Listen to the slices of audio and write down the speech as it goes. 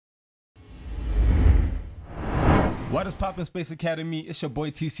What is poppin' Space Academy? It's your boy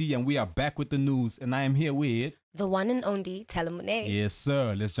TC and we are back with the news and I am here with the one and only Talamune. Yes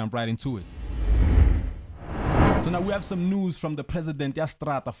sir, let's jump right into it. So now we have some news from the President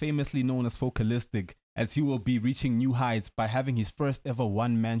Yastrata, famously known as Focalistic, as he will be reaching new heights by having his first ever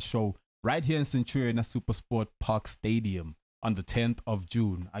one-man show right here in Centurion at Supersport Park Stadium on the 10th of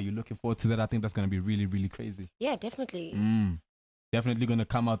June. Are you looking forward to that? I think that's going to be really, really crazy. Yeah, definitely. Definitely going to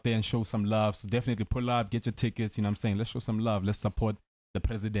come out there and show some love. So definitely pull up, get your tickets. You know what I'm saying? Let's show some love. Let's support the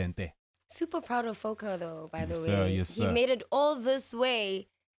Presidente. Super proud of Foca though, by the Sir, way. yes, sir. He made it all this way.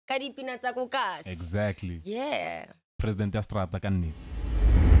 Exactly. Yeah. President Yastrata kannete.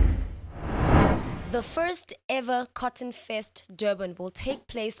 The first ever Cotton Fest Durban will take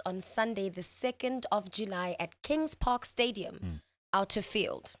place on Sunday, the 2nd of July at Kings Park Stadium, Outer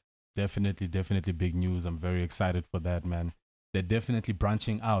Field. Definitely big news. I'm very excited for that, man. They're definitely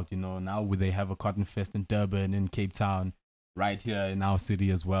branching out, you know. Now they have a Cotton Fest in Durban, in Cape Town, right here in our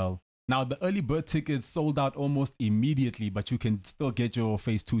city as well. Now, the early bird tickets sold out almost immediately, but you can still get your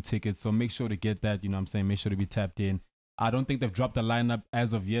phase 2 tickets. So make sure to get that, you know what I'm saying? Make sure to be tapped in. I don't think they've dropped the lineup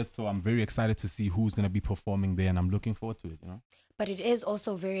as of yet, so I'm very excited to see who's going to be performing there, and I'm looking forward to it, you know. But it is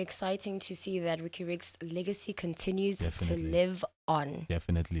also very exciting to see that Ricky Rick's legacy continues to live on.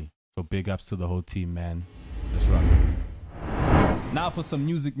 Definitely. So big ups to the whole team, man. Let's rock. Now for some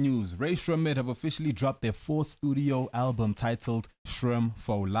music news. Ray Sremm have officially dropped their 4th studio album titled Sremm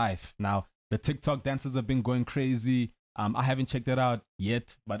for Life. Now, the TikTok dancers have been going crazy. I haven't checked it out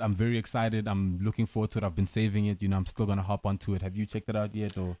yet, but I'm very excited. I'm looking forward to it. I've been saving it. You know, I'm still going to hop onto it. Have you checked it out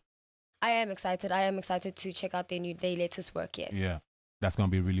yet? Or? I am excited. I am excited to check out their latest work, yes. Yeah, that's going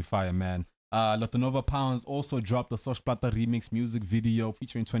to be really fire, man. Lotonova Pounds also dropped the Sosh Plata remix music video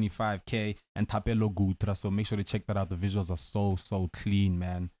featuring 25K and Tapelo Gutra. So make sure to check that out. The visuals are so clean,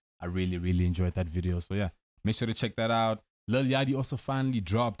 man. I really enjoyed that video. So yeah, make sure to check that out. Lil Yachty also finally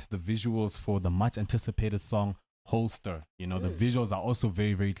dropped the visuals for the much anticipated song Holster. You know, the visuals are also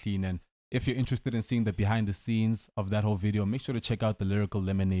very clean. And if you're interested in seeing the behind the scenes of that whole video, make sure to check out the Lyrical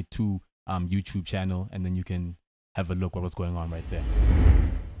Lemonade 2 YouTube channel, and then you can have a look at what's going on right there.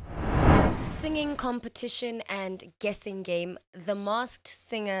 Singing competition and guessing game, The Masked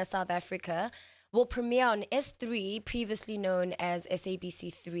Singer South Africa will premiere on S3, previously known as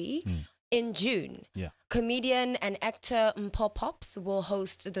SABC3, in June. Yeah. Comedian and actor Mpo Pops will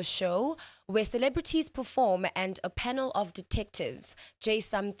host the show, where celebrities perform and a panel of detectives, J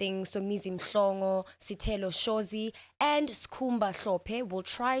Something, Somizi Mhlongo, Sitelo Shozi, and Skumba Hlope will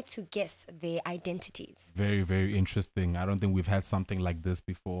try to guess their identities. Very interesting. I don't think we've had something like this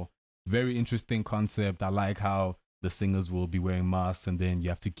before. Very interesting concept. I like how the singers will be wearing masks and then you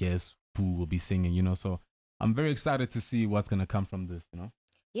have to guess who will be singing, you know. So I'm very excited to see what's going to come from this, you know.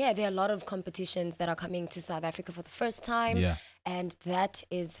 Yeah, there are a lot of competitions that are coming to South Africa for the first time. Yeah. And that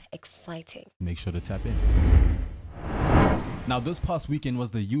is exciting. Make sure to tap in. Now, this past weekend was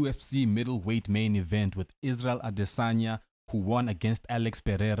the UFC middleweight main event with Israel Adesanya, who won against Alex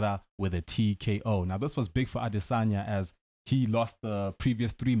Pereira with a TKO. Now, this was big for Adesanya as he lost the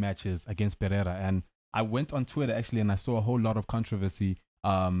previous 3 matches against Pereira. And I went on Twitter actually and I saw a whole lot of controversy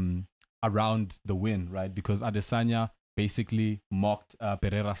around the win, right? Because Adesanya basically mocked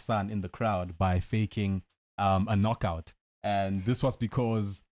Pereira's son in the crowd by faking a knockout. And this was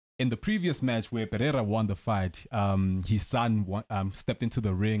because in the previous match where Pereira won the fight, his son stepped into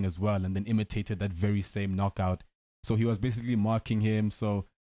the ring as well and then imitated that very same knockout. So he was basically mocking him. So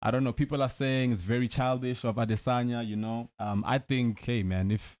I don't know. People are saying it's very childish of Adesanya, you know. I think, hey,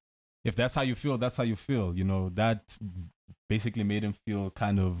 man, if that's how you feel, that's how you feel. You know, that basically made him feel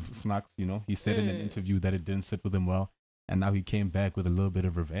kind of snacks, you know. He said in an interview that it didn't sit with him well. And now he came back with a little bit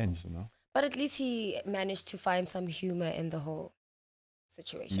of revenge, you know. But at least he managed to find some humor in the whole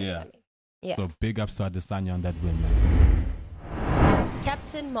situation. Yeah. I mean, yeah. So big ups to Adesanya on that win, man.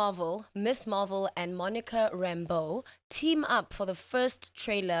 Captain Marvel, Miss Marvel, and Monica Rambeau team up for the first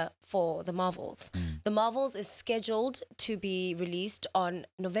trailer for The Marvels. The Marvels is scheduled to be released on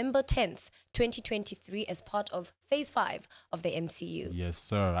November 10th, 2023 as part of Phase 5 of the MCU. Yes,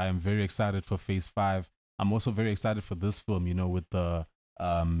 sir. I am very excited for Phase 5. I'm also very excited for this film, you know, with the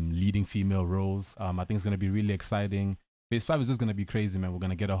leading female roles. I think it's going to be really exciting. Phase 5 is just going to be crazy, man. We're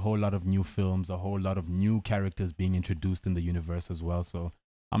going to get a whole lot of new films, a whole lot of new characters being introduced in the universe as well. So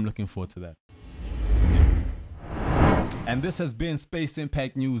I'm looking forward to that. Yeah. And this has been Space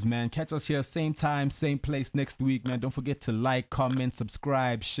Impact News, man. Catch us here same time, same place next week, man. Don't forget to like, comment,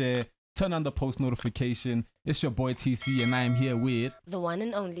 subscribe, share, turn on the post notification. It's your boy TC and I am here with the one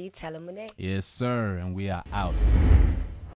and only Talamune. Yes, sir. And we are out.